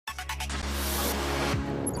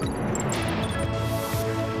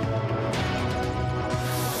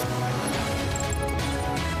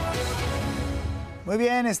Muy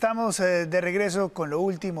bien, estamos de regreso con lo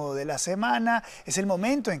último de la semana. Es el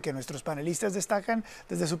momento en que nuestros panelistas destacan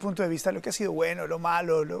desde su punto de vista lo que ha sido bueno, lo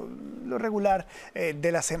malo, lo regular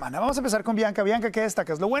de la semana. Vamos a empezar con Bianca. Bianca, ¿qué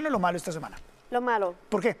destacas? ¿Lo bueno o lo malo esta semana? Lo malo.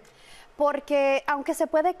 ¿Por qué? Porque aunque se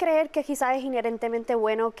puede creer que quizás es inherentemente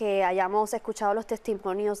bueno que hayamos escuchado los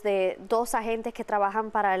testimonios de dos agentes que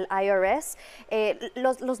trabajan para el IRS,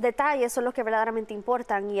 los detalles son los que verdaderamente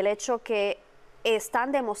importan, y el hecho que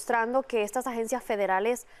están demostrando que estas agencias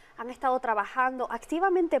federales han estado trabajando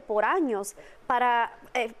activamente por años para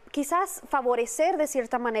quizás favorecer de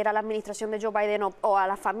cierta manera a la administración de Joe Biden o a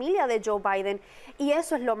la familia de Joe Biden, y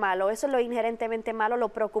eso es lo malo, eso es lo inherentemente malo, lo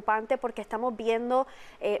preocupante, porque estamos viendo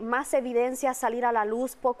más evidencia salir a la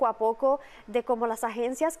luz poco a poco de cómo las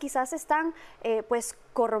agencias quizás están pues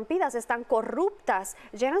corrompidas, están corruptas,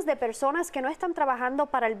 llenas de personas que no están trabajando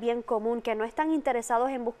para el bien común, que no están interesados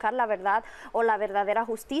en buscar la verdad o la verdadera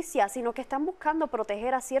justicia, sino que están buscando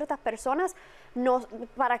proteger a ciertas personas. No,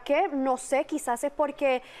 ¿para qué? No sé, quizás es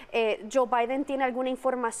porque Joe Biden tiene alguna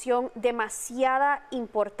información demasiada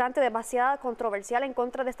importante, demasiada controversial en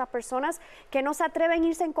contra de estas personas, que no se atreven a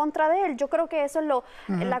irse en contra de él. Yo creo que eso es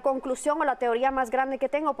la conclusión o la teoría más grande que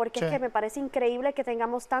tengo, porque es que me parece increíble que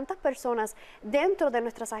tengamos tantas personas dentro de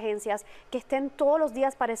nuestras agencias que estén todos los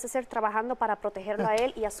días, parece ser, trabajando para protegerlo a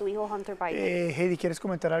él y a su hijo Hunter Biden. Heidi, ¿quieres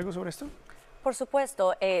comentar algo sobre esto? Por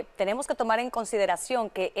supuesto, tenemos que tomar en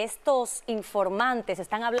consideración que estos informantes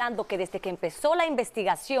están hablando que desde que empezó la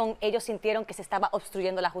investigación ellos sintieron que se estaba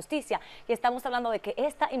obstruyendo la justicia, y estamos hablando de que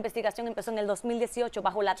esta investigación empezó en el 2018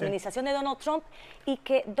 bajo la administración de Donald Trump, y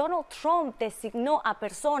que Donald Trump designó a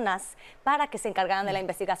personas para que se encargaran de la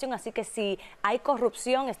investigación, así que si hay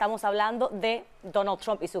corrupción estamos hablando de Donald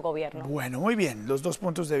Trump y su gobierno. Bueno, muy bien, los dos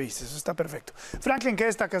puntos de vista, eso está perfecto. Franklin, ¿qué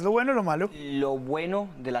destacas? ¿Lo bueno o lo malo? Lo bueno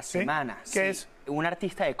de la semana. ¿Qué es? Un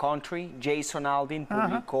artista de country, Jason Aldean,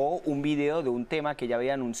 publicó un video de un tema que ya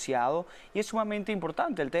había anunciado y es sumamente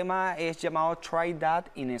importante. El tema es llamado Try That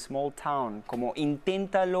in a Small Town, como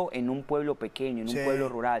inténtalo en un pueblo pequeño, en un pueblo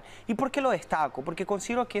rural. ¿Y por qué lo destaco? Porque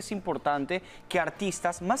considero que es importante que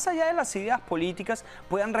artistas, más allá de las ideas políticas,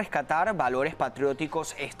 puedan rescatar valores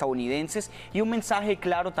patrióticos estadounidenses y un mensaje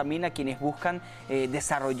claro también a quienes buscan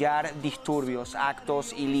desarrollar disturbios,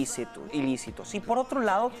 actos ilícitos. Y por otro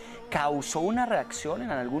lado, causó una reacción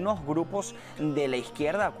en algunos grupos de la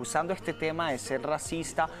izquierda acusando este tema de ser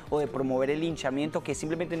racista o de promover el linchamiento, que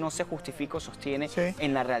simplemente no se justifica o sostiene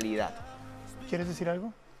en la realidad. ¿Quieres decir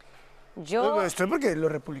algo? Yo estoy porque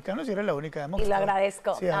los republicanos eran la única demócrata. Y lo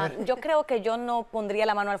agradezco. Sí, yo creo que yo no pondría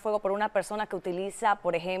la mano al fuego por una persona que utiliza,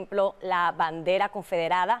 por ejemplo, la bandera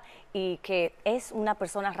confederada y que es una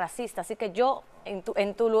persona racista. Así que yo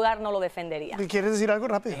en tu lugar no lo defendería. ¿Quieres decir algo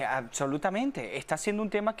rápido? Absolutamente. Está siendo un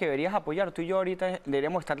tema que deberías apoyar. Tú y yo ahorita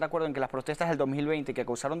deberíamos estar de acuerdo en que las protestas del 2020, que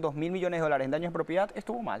causaron 2.000 millones de dólares en daños de propiedad,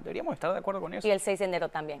 estuvo mal. Deberíamos estar de acuerdo con eso. Y el 6 de enero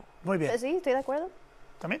también. Muy bien. Sí, estoy de acuerdo.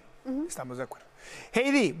 ¿También? Estamos de acuerdo.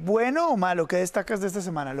 Heidi, ¿bueno o malo? ¿Qué destacas de esta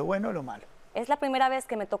semana? ¿Lo bueno o lo malo? Es la primera vez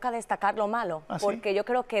que me toca destacar lo malo, porque yo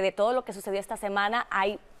creo que de todo lo que sucedió esta semana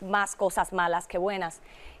hay más cosas malas que buenas.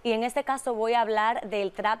 Y en este caso voy a hablar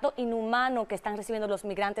del trato inhumano que están recibiendo los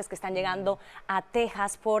migrantes que están llegando a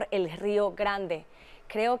Texas por el Río Grande.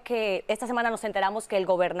 Creo que esta semana nos enteramos que el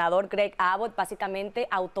gobernador Abbot básicamente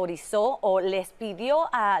autorizó o les pidió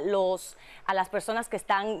a las personas que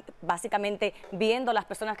están básicamente viendo, las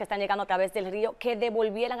personas que están llegando a través del río, que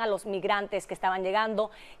devolvieran a los migrantes que están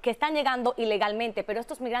llegando ilegalmente, pero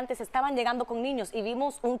estos migrantes estaban llegando con niños, y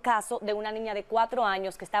vimos un caso de una niña de 4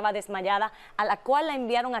 años que estaba desmayada, a la cual la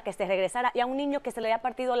enviaron a que se regresara, y a un niño que se le había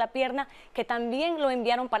partido la pierna, que también lo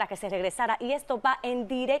enviaron para que se regresara, y esto va en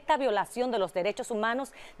directa violación de los derechos humanos,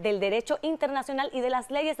 del derecho internacional y de las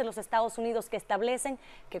leyes de los Estados Unidos, que establecen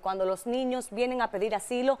que cuando los niños vienen a pedir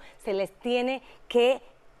asilo se les tiene que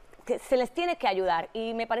ayudar.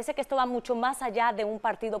 Y me parece que esto va mucho más allá de un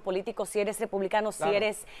partido político. Si eres republicano, si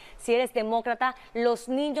eres demócrata, los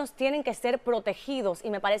niños tienen que ser protegidos, y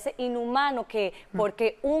me parece inhumano que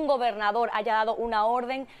porque un gobernador haya dado una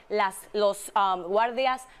orden, los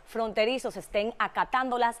guardias fronterizos estén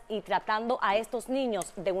acatándolas y tratando a estos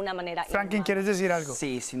niños de una manera Franklin, ¿quieres decir algo?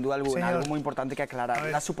 Sí, sin duda alguna, algo muy importante que aclarar.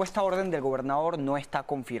 La supuesta orden del gobernador no está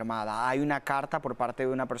confirmada. Hay una carta por parte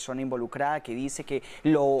de una persona involucrada que dice que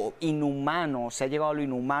lo inhumano, se ha llegado a lo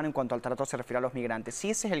inhumano en cuanto al trato se refiere a los migrantes. Si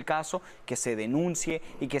ese es el caso, que se denuncie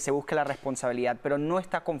y que se busque la responsabilidad, pero no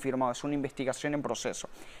está confirmado, es una investigación en proceso.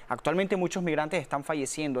 Actualmente muchos migrantes están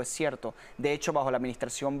falleciendo, es cierto. De hecho, bajo la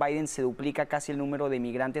administración Biden se duplica casi el número de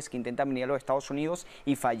migrantes que intentan venir a los Estados Unidos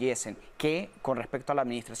y fallecen, que con respecto a la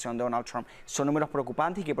administración de Donald Trump son números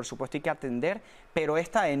preocupantes y que por supuesto hay que atender, pero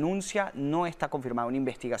esta denuncia no está confirmada, una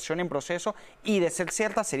investigación en proceso y de ser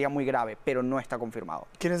cierta sería muy grave, pero no está confirmado.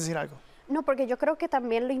 ¿Quieres decir algo? No, porque yo creo que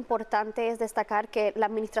también lo importante es destacar que la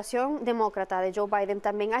administración demócrata de Joe Biden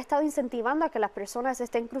también ha estado incentivando a que las personas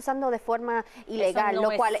estén cruzando de forma ilegal,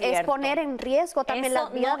 lo cual es poner en riesgo también la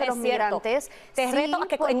vida de los migrantes. Te reto a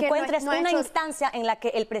que encuentres una instancia en la que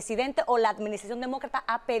el presidente o la administración demócrata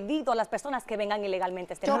ha pedido a las personas que vengan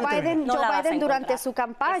ilegalmente. Joe Biden durante su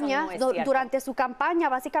campaña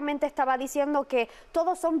básicamente estaba diciendo que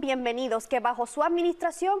todos son bienvenidos, que bajo su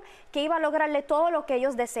administración que iba a lograrle todo lo que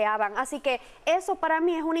ellos deseaban. Así que eso para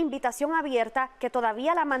mí es una invitación abierta que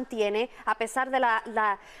todavía la mantiene a pesar de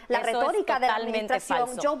la retórica de la administración.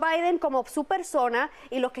 Falso. Joe Biden como su persona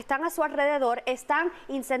y los que están a su alrededor están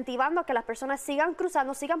incentivando a que las personas sigan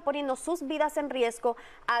cruzando, sigan poniendo sus vidas en riesgo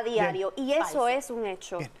a diario. Bien. Y eso es un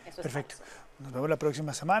hecho. Bien, perfecto. Nos vemos la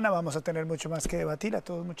próxima semana. Vamos a tener mucho más que debatir. A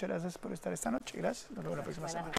todos muchas gracias por estar esta noche. Gracias. Nos vemos la próxima semana.